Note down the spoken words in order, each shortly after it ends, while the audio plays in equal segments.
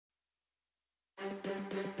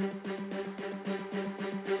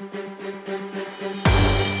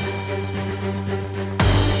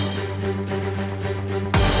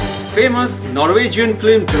famous Norwegian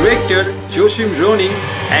film director Joachim Ronnings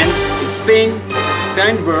and Espen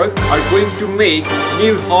Sandberg are going to make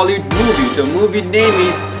new Hollywood movie. The movie name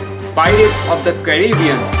is Pirates of the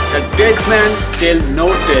Caribbean. The Dead Man Tell No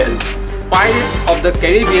Tales. Pirates of the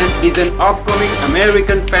Caribbean is an upcoming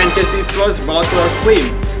American fantasy swashbuckler film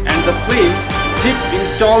and the film fifth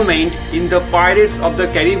installment in the Pirates of the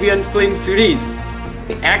Caribbean film series.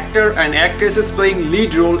 Actor and actresses playing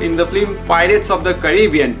lead role in the film Pirates of the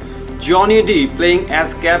Caribbean: Johnny Depp playing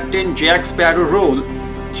as Captain Jack Sparrow role,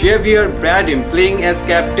 Javier Bardem playing as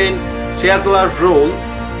Captain Scodelario role,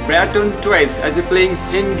 Brenton Thwaites as playing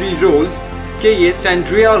Henry roles,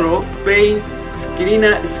 Scodelario playing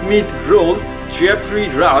Serena Smith role, Geoffrey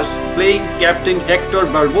playing Captain Hector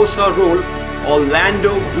Barbosa role,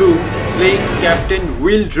 Orlando Bloom playing Captain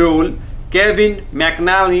Will role, Kevin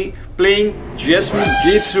McNally playing Jasmine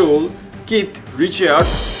Gibbs role, Keith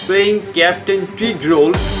Richards playing Captain Tig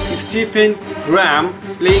role, Stephen Graham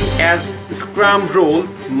playing as Scrum role,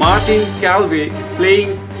 Martin Calvey playing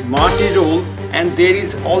Marty role, and there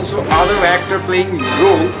is also other actor playing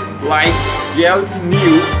role like Gail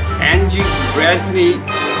New, Angie Bradley,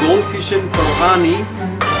 Goldfishin Farhani,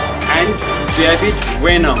 and David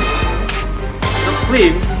Wenham. The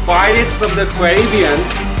film Pirates of the Caribbean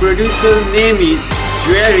producer name is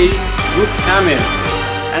Jerry Bruckheimer,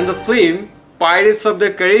 and the film Pirates of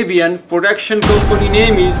the Caribbean production company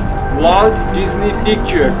name is Walt Disney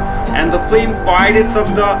Pictures, and the film Pirates of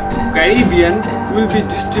the Caribbean will be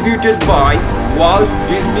distributed by Walt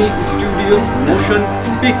Disney Studios Motion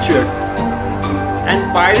Pictures. And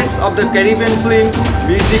Pirates of the Caribbean film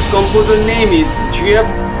music composer name is Jeff.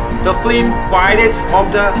 The film Pirates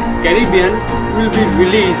of the Caribbean will be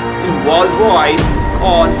released in worldwide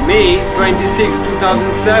on May 26,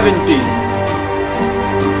 2017.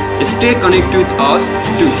 Stay connected with us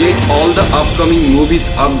to get all the upcoming movies,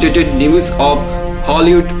 updated news of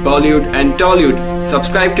Hollywood, Bollywood and Tollywood.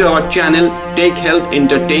 Subscribe to our channel Take Health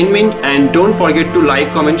Entertainment and don't forget to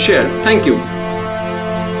like, comment, share. Thank you.